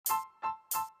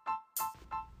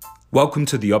Welcome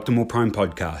to the Optimal Prime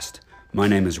Podcast. My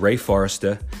name is Ray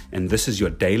Forrester, and this is your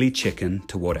daily check-in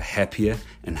toward a happier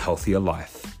and healthier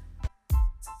life.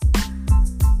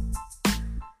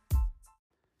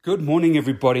 Good morning,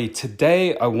 everybody.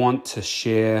 Today, I want to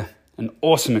share an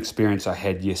awesome experience I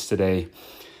had yesterday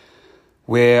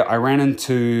where I ran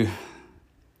into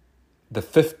the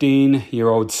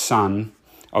 15-year-old son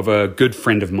of a good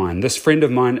friend of mine. This friend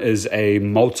of mine is a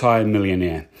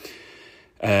multi-millionaire.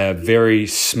 A very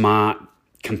smart,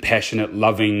 compassionate,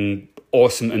 loving,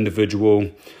 awesome individual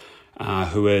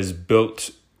who has built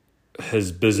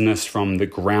his business from the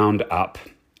ground up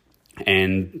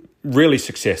and really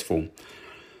successful.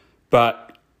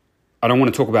 But I don't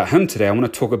want to talk about him today. I want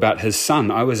to talk about his son.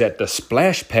 I was at the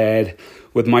splash pad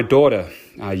with my daughter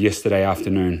yesterday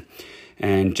afternoon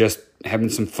and just having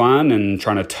some fun and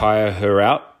trying to tire her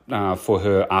out for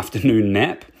her afternoon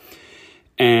nap.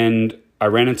 And I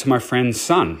ran into my friend's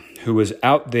son, who was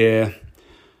out there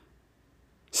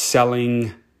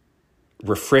selling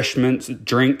refreshments,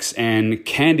 drinks, and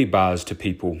candy bars to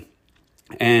people.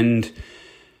 And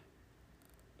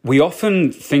we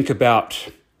often think about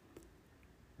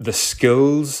the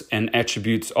skills and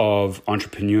attributes of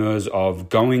entrepreneurs, of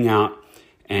going out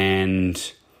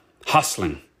and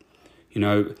hustling,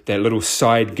 that little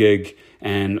side gig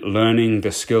and learning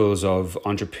the skills of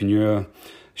entrepreneurship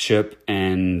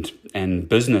and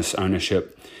business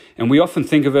ownership. And we often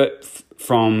think of it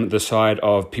from the side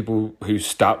of people who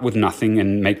start with nothing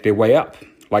and make their way up,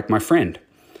 like my friend.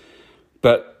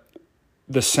 But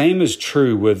the same is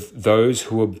true with those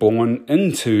who are born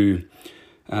into,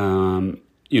 born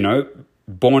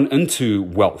into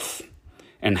wealth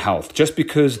and health. Just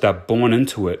because they're born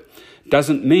into it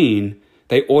doesn't mean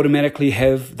they automatically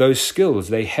have those skills.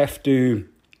 They have to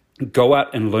go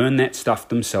out and learn that stuff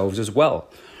themselves as well.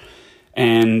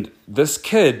 And this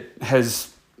kid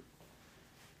has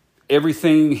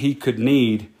everything he could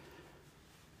need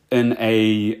in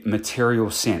a material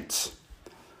sense.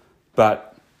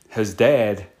 But his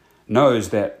dad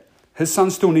knows that his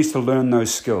son still needs to learn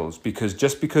those skills, because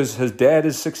just because his dad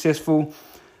is successful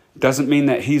doesn't mean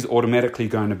that he's automatically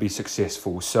going to be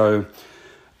successful. So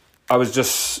I was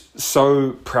just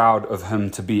so proud of him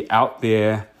to be out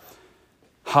there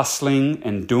hustling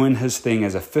and doing his thing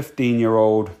as a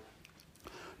 15-year-old,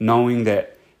 knowing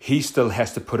that he still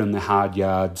has to put in the hard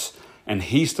yards and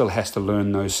he still has to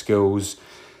learn those skills,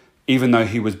 even though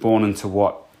he was born into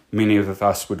what many of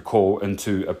us would call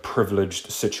into a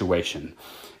privileged situation.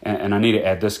 And I need to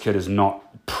add, this kid is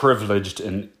not privileged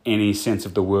in any sense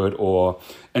of the word, or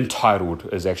entitled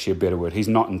is actually a better word. He's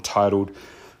not entitled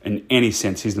in any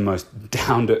sense. He's the most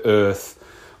down-to-earth,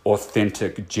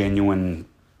 authentic, genuine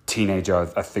teenager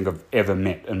I think I've ever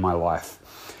met in my life.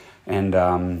 And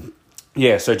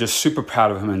so just super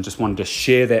proud of him, and just wanted to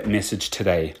share that message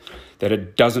today, that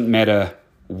it doesn't matter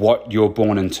what you're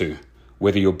born into,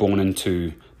 whether you're born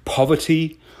into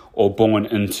poverty or born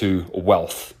into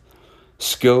wealth.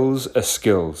 Skills are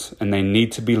skills, and they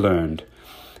need to be learned.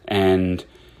 And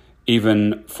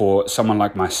even for someone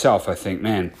like myself, I think,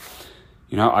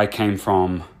 I came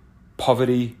from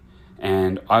poverty,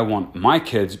 and I don't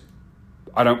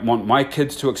want my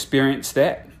kids to experience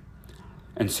that.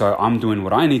 And so I'm doing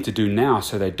what I need to do now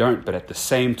so they don't. But at the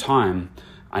same time,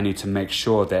 I need to make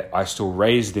sure that I still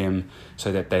raise them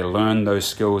so that they learn those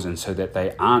skills, and so that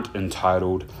they aren't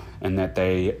entitled, and that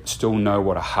they still know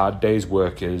what a hard day's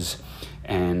work is.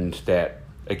 And that,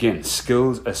 again,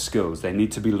 skills are skills. They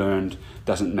need to be learned.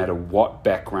 Doesn't matter what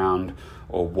background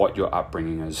or what your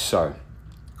upbringing is. So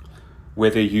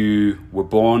whether you were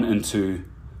born into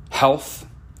health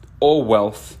or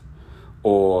wealth,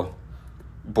 or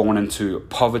born into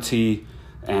poverty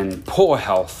and poor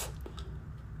health,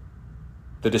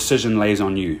 the decision lays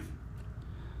on you.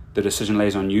 The decision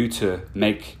lays on you to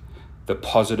make the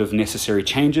positive, necessary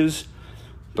changes,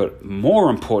 but more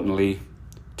importantly,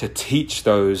 to teach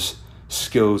those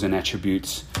skills and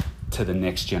attributes to the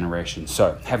next generation.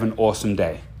 So have an awesome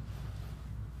day.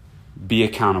 Be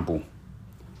accountable.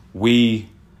 We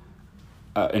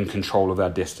are in control of our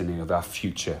destiny, of our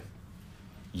future.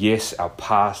 Yes, our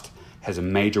past has a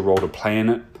major role to play in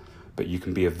it, but you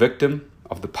can be a victim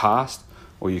of the past,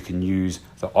 or you can use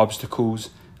the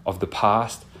obstacles of the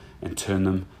past and turn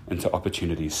them into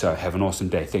opportunities. So have an awesome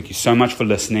day. Thank you so much for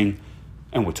listening,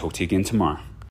 and we'll talk to you again tomorrow.